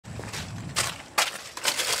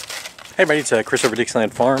Hey everybody, it's Chris over at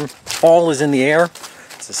Dixieland Farm. Fall is in the air.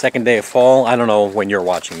 It's the second day of fall. I don't know when you're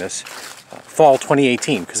watching this. Fall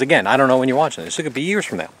 2018, because again, I don't know when you're watching this. It could be years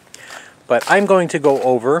from now. But I'm going to go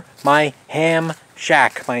over my ham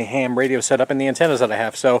shack, my ham radio setup and the antennas that I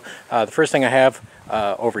have. So the first thing I have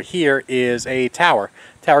over here is a tower.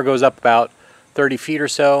 Tower goes up about 30 feet or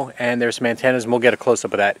so, and there's some antennas, and we'll get a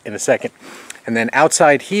close-up of that in a second. And then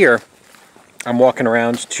outside here, I'm walking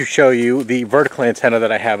around to show you the vertical antenna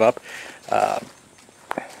that I have up.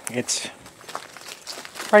 It's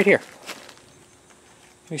right here.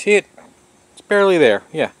 You see it? It's barely there,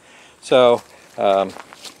 yeah. So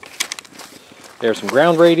there's some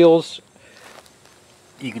ground radials.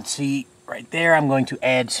 You can see right there, I'm going to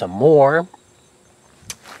add some more.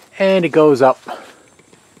 And it goes up.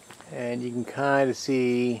 And you can kind of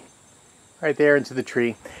see right there into the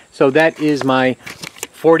tree. So that is my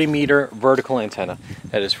 40-meter vertical antenna.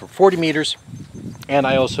 That is for 40 meters, and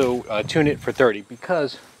I also tune it for 30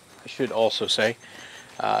 because I should also say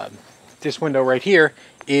this window right here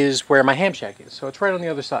is where my ham shack is. So it's right on the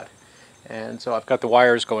other side. And so I've got the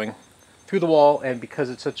wires going through the wall, and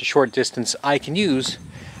because it's such a short distance, I can use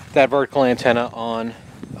that vertical antenna on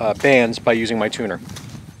bands by using my tuner.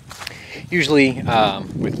 Usually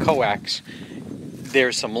with coax,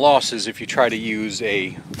 there's some losses if you try to use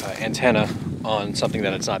a antenna on something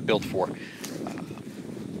that it's not built for.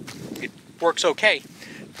 It works okay,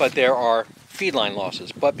 but there are feed line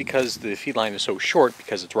losses. But because the feed line is so short,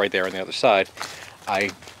 because it's right there on the other side,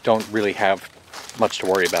 I don't really have much to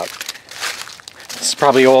worry about. This is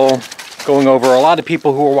probably all going over a lot of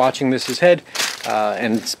people who are watching this head,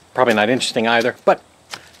 and it's probably not interesting either, but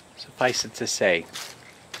suffice it to say.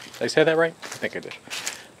 Did I say that right? I think I did.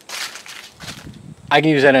 I can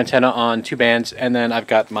use that antenna on two bands, and then I've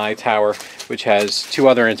got my tower, which has two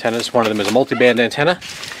other antennas. One of them is a multi-band antenna,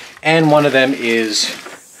 and one of them is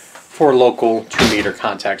for local 2-meter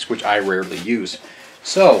contacts, which I rarely use.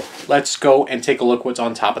 So let's go and take a look what's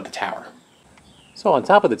on top of the tower. So on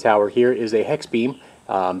top of the tower here is a hex beam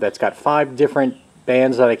that's got 5 different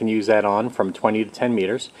bands that I can use that on, from 20 to 10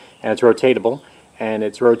 meters, and it's rotatable, and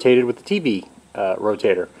it's rotated with the TV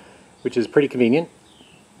rotator, which is pretty convenient.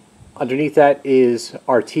 Underneath that is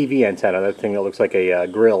our TV antenna, that thing that looks like a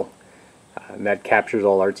grill, and that captures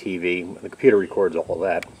all our TV. The computer records all of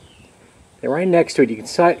that. And right next to it, you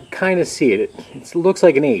can kind of see it. It looks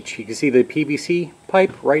like an H. You can see the PVC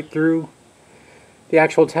pipe right through the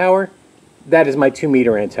actual tower. That is my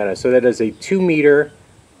 2-meter antenna. So that is a 2-meter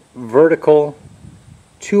vertical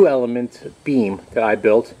 2-element beam that I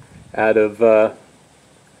built out of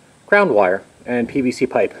ground wire and PVC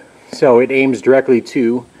pipe. So it aims directly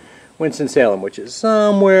to Winston-Salem, which is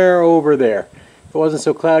somewhere over there. If it wasn't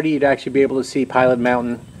so cloudy, you'd actually be able to see Pilot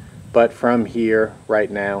Mountain, but from here, right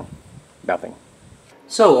now, nothing.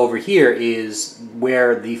 So over here is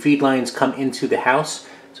where the feed lines come into the house.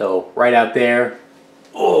 So right out there,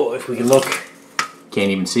 oh, if we can look, can't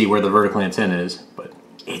even see where the vertical antenna is, but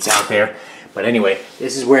it's out there. But anyway,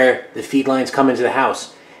 this is where the feed lines come into the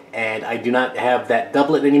house. And I do not have that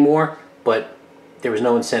doublet anymore, but there was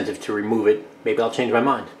no incentive to remove it. Maybe I'll change my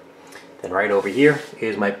mind. Then right over here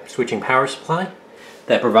is my switching power supply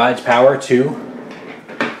that provides power to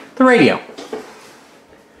the radio.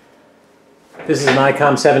 This is an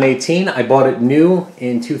ICOM 718. I bought it new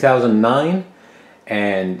in 2009,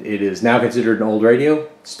 and it is now considered an old radio.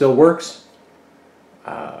 It still works.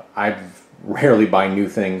 I rarely buy new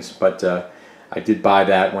things, but I did buy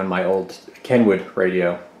that when my old Kenwood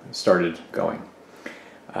radio started going.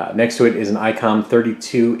 Next to it is an ICOM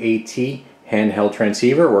 32AT handheld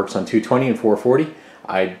transceiver. It works on 220 and 440.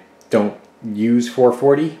 I don't use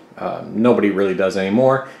 440. Nobody really does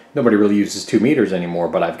anymore. Nobody really uses 2 meters anymore,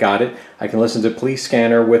 but I've got it. I can listen to police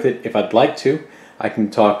scanner with it if I'd like to. I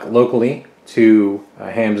can talk locally to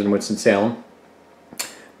hams in Winston-Salem,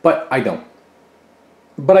 but I don't.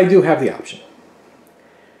 But I do have the option.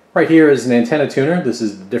 Right here is an antenna tuner. This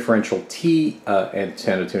is the differential T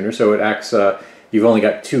antenna tuner, so it acts, you've only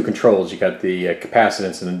got 2 controls. You've got the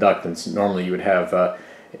capacitance and inductance. Normally you would have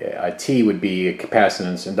a T would be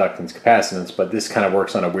capacitance, inductance, capacitance, but this kind of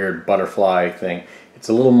works on a weird butterfly thing. It's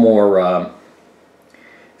a little more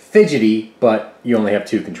fidgety, but you only have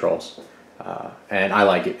 2 controls. And I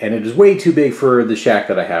like it. And it is way too big for the shack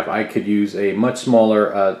that I have. I could use a much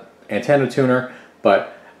smaller antenna tuner,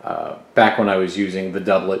 but back when I was using the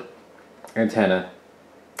doublet antenna,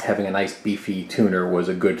 having a nice beefy tuner was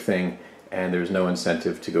a good thing, and there's no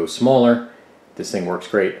incentive to go smaller. This thing works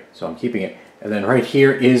great, so I'm keeping it. And then right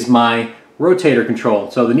here is my rotator control.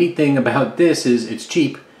 So the neat thing about this is it's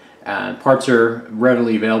cheap, parts are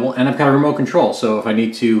readily available, and I've got a remote control. So if I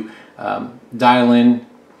need to dial in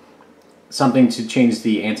something to change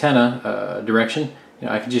the antenna direction, you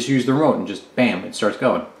know, I can just use the remote and just bam, it starts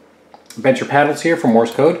going. Venture paddles here for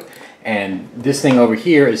Morse code, and this thing over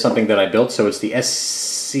here is something that I built. So it's the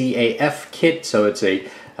SCAF kit. So it's a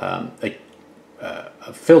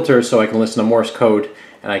filter so I can listen to Morse code,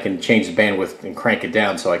 and I can change the bandwidth and crank it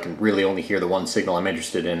down so I can really only hear the one signal I'm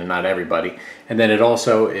interested in and not everybody. And then it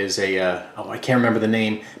also is a, oh, I can't remember the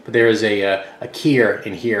name, but there is a keyer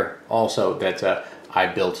in here also that I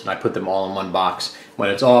built, and I put them all in one box. When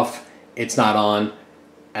it's off, it's not on,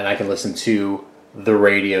 and I can listen to the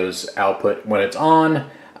radio's output. When it's on,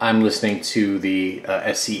 I'm listening to the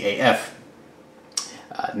SCAF.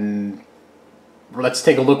 Let's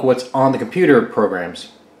take a look what's on the computer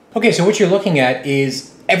programs. Okay, so what you're looking at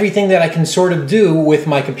is everything that I can sort of do with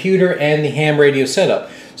my computer and the ham radio setup.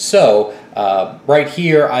 So right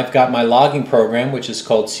here I've got my logging program, which is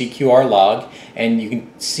called CQR log, and you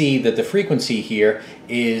can see that the frequency here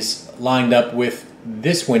is lined up with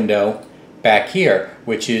this window back here,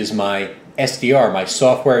 which is my SDR, my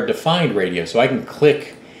software defined radio. So I can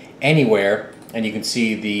click anywhere and you can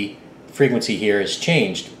see the frequency here has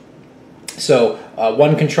changed. So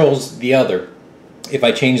one controls the other. If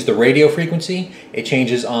I change the radio frequency, it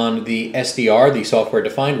changes on the SDR, the software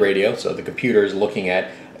defined radio, so the computer is looking at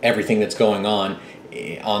everything that's going on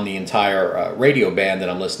the entire radio band that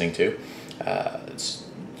I'm listening to.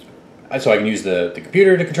 So I can use the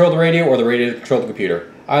computer to control the radio or the radio to control the computer.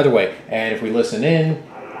 Either way. And if we listen in,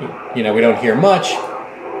 you know, we don't hear much.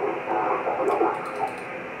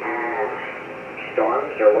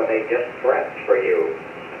 Storms are what they just threats for you.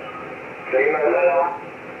 Here's my backup.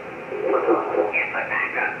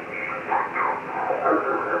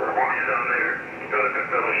 Down there. Got a good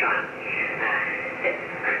little shot.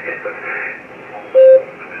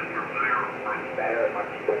 Better,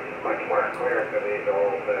 much more clear for these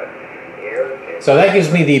old ears. So that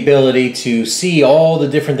gives me the ability to see all the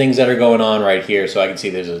different things that are going on right here. So I can see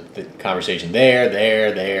there's a conversation there,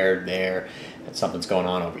 and something's going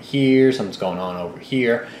on over here, something's going on over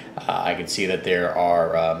here. I can see that there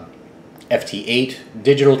are FT8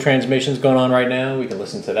 digital transmissions going on right now. We can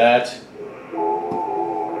listen to that.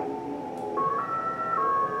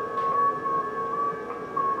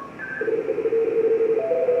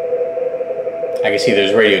 I can see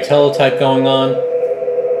there's radio teletype going on.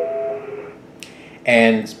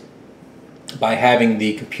 And by having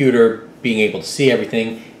the computer being able to see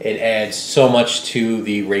everything, it adds so much to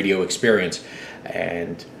the radio experience.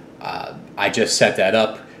 And I just set that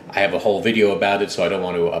up. I have a whole video about it, so I don't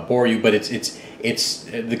want to bore you, but it's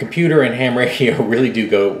the computer and ham radio really do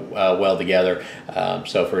go well together.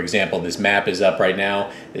 So for example, this map is up right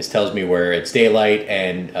now. This tells me where it's daylight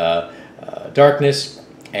and darkness,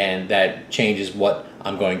 and that changes what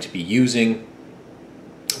I'm going to be using,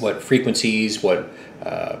 what frequencies, what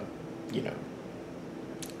you know,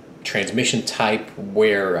 transmission type,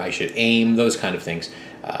 where I should aim, those kind of things.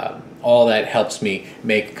 All that helps me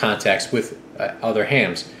make contacts with other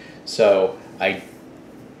hams. So I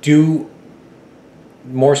do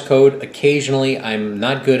Morse code occasionally. I'm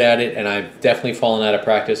not good at it, and I've definitely fallen out of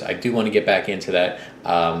practice. I do want to get back into that.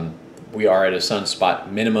 We are at a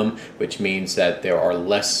sunspot minimum, which means that there are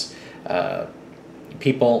less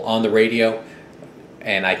people on the radio,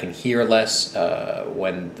 and I can hear less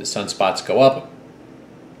when the sunspots go up.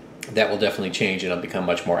 That will definitely change, and I'll become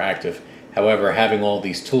much more active. However, having all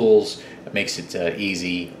these tools makes it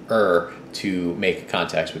easier to make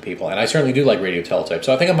contacts with people. And I certainly do like radio teletype.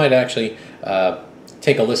 So I think I might actually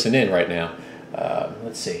take a listen in right now.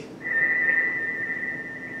 Let's see.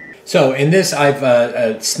 So in this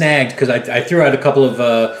I've snagged, because I threw out a couple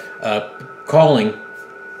of calling,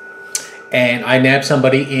 and I nabbed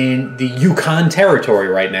somebody in the Yukon territory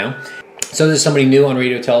right now. So there's somebody new on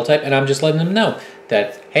radio teletype, and I'm just letting them know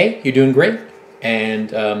that, hey, you're doing great. And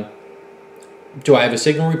do I have a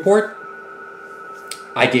signal report?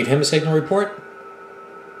 I gave him a signal report,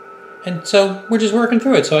 and so we're just working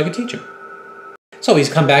through it so I can teach him. So he's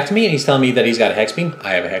come back to me and he's telling me that he's got a hex beam.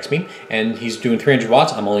 I have a hex beam, and he's doing 300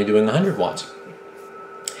 watts. I'm only doing 100 watts.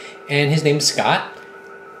 And his name is Scott.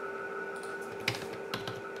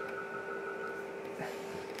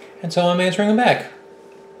 And so I'm answering him back.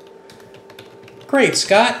 Great,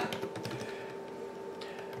 Scott.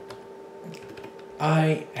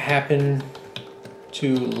 I happen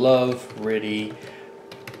to love RTL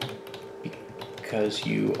because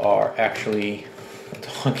you are actually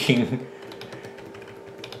talking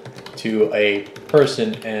to a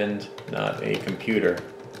person and not a computer.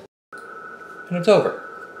 And it's over.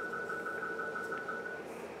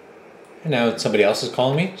 And now somebody else is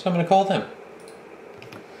calling me, so I'm going to call them.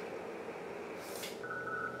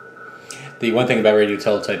 The one thing about radio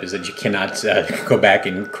teletype is that you cannot go back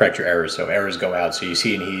and correct your errors, so errors go out. So you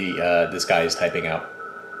see, and this guy is typing out.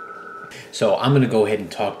 So I'm going to go ahead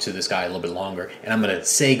and talk to this guy a little bit longer, and I'm going to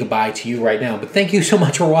say goodbye to you right now. But thank you so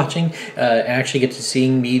much for watching. Actually get to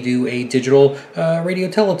seeing me do a digital radio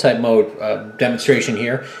teletype mode demonstration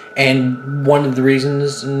here. And one of the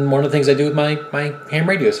reasons, and one of the things I do with my ham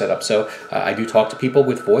radio setup. So I do talk to people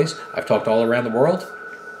with voice. I've talked all around the world.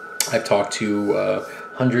 I've talked to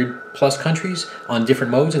 100+ countries on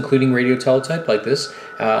different modes, including radio teletype like this,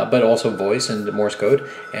 but also voice and Morse code,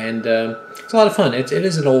 and it's a lot of fun. It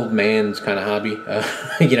is an old man's kind of hobby.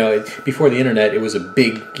 You know, before the internet, it was a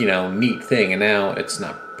big, you know, neat thing, and now it's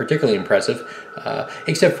not particularly impressive,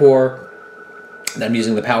 except for that I'm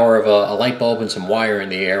using the power of a light bulb and some wire in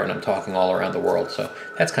the air, and I'm talking all around the world, so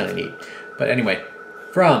that's kind of neat. But anyway,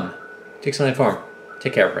 from Dixieland Farm,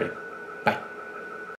 take care, everybody.